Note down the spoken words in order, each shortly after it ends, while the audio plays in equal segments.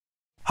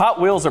Hot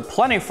Wheels are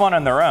plenty fun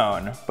on their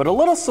own, but a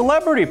little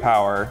celebrity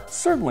power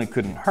certainly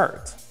couldn't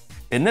hurt.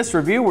 In this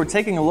review, we're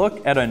taking a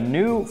look at a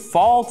new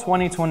Fall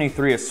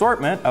 2023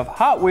 assortment of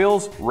Hot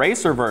Wheels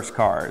RacerVerse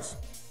cars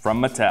from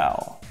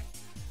Mattel.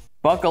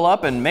 Buckle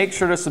up and make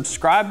sure to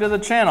subscribe to the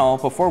channel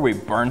before we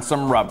burn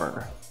some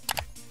rubber.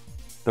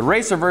 The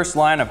RacerVerse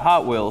line of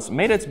Hot Wheels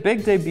made its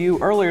big debut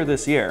earlier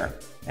this year,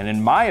 and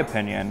in my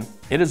opinion,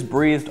 it has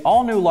breathed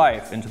all new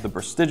life into the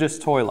prestigious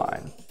toy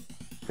line.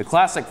 The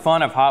classic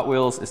fun of Hot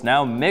Wheels is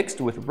now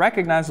mixed with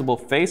recognizable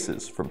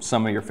faces from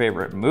some of your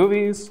favorite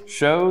movies,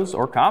 shows,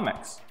 or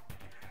comics.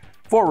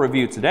 For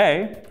review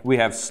today, we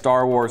have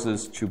Star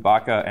Wars'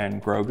 Chewbacca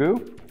and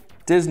Grogu,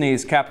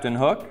 Disney's Captain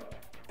Hook,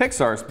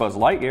 Pixar's Buzz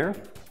Lightyear,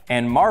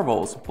 and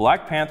Marvel's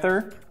Black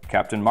Panther,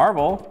 Captain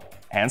Marvel,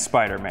 and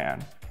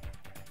Spider-Man.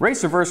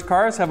 RacerVerse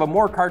cars have a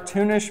more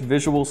cartoonish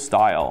visual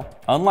style,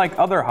 unlike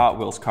other Hot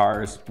Wheels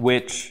cars,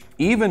 which,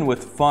 even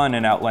with fun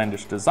and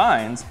outlandish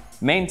designs,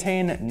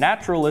 maintain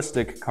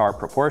naturalistic car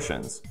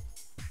proportions.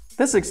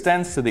 This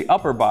extends to the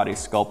upper body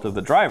sculpt of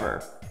the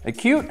driver, a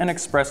cute and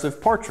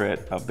expressive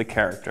portrait of the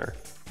character.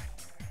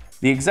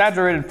 The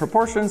exaggerated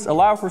proportions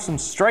allow for some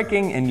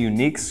striking and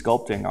unique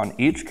sculpting on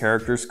each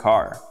character's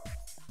car.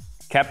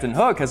 Captain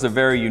Hook has a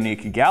very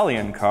unique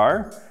galleon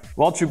car,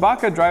 while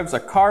Chewbacca drives a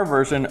car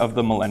version of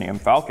the Millennium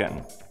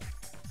Falcon.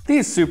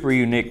 These super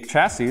unique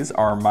chassis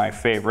are my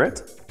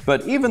favorite,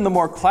 but even the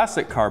more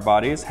classic car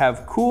bodies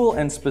have cool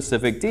and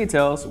specific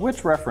details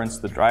which reference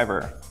the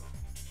driver.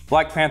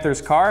 Black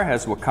Panther's car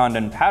has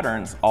Wakandan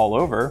patterns all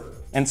over,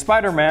 and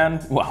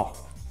Spider-Man, well,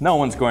 no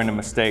one's going to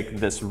mistake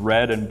this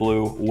red and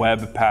blue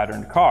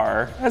web-patterned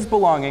car as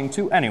belonging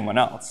to anyone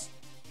else.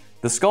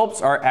 The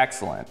sculpts are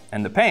excellent,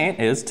 and the paint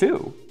is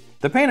too.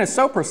 The paint is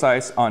so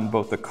precise on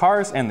both the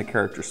cars and the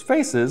characters'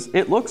 faces,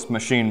 it looks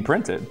machine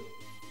printed.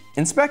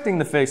 Inspecting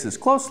the faces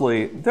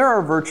closely, there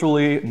are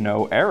virtually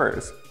no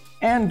errors.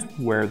 And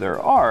where there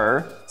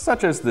are,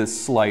 such as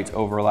this slight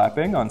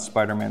overlapping on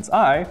Spider-Man's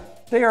eye,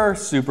 they are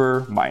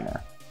super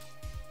minor.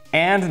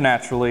 And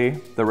naturally,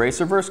 the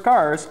RacerVerse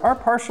cars are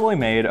partially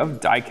made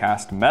of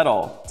die-cast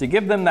metal to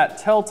give them that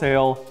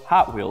telltale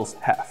Hot Wheels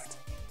heft.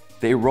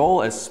 They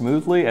roll as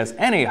smoothly as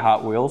any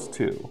Hot Wheels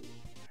too.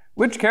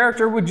 Which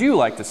character would you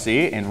like to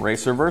see in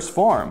RacerVerse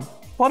form?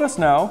 Let us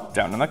know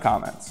down in the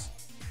comments.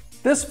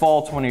 This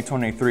Fall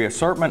 2023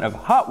 assortment of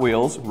Hot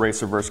Wheels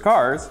RacerVerse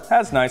cars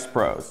has nice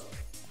pros.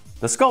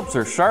 The sculpts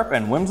are sharp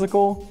and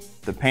whimsical,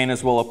 the paint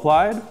is well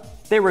applied,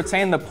 they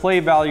retain the play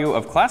value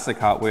of classic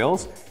Hot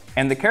Wheels,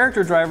 and the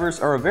character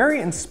drivers are a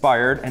very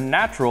inspired and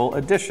natural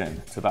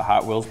addition to the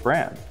Hot Wheels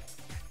brand.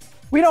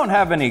 We don't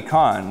have any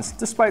cons,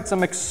 despite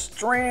some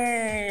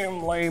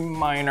extremely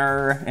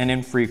minor and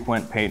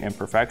infrequent paint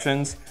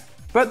imperfections,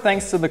 but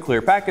thanks to the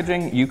clear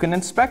packaging, you can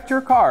inspect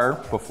your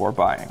car before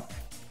buying.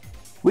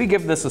 We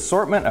give this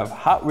assortment of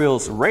Hot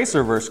Wheels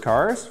RacerVerse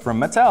cars from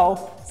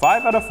Mattel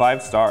 5 out of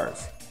 5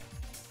 stars.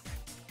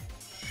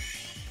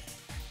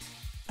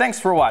 Thanks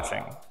for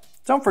watching.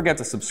 Don't forget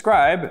to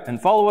subscribe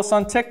and follow us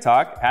on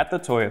TikTok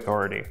 @TheToy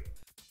Authority.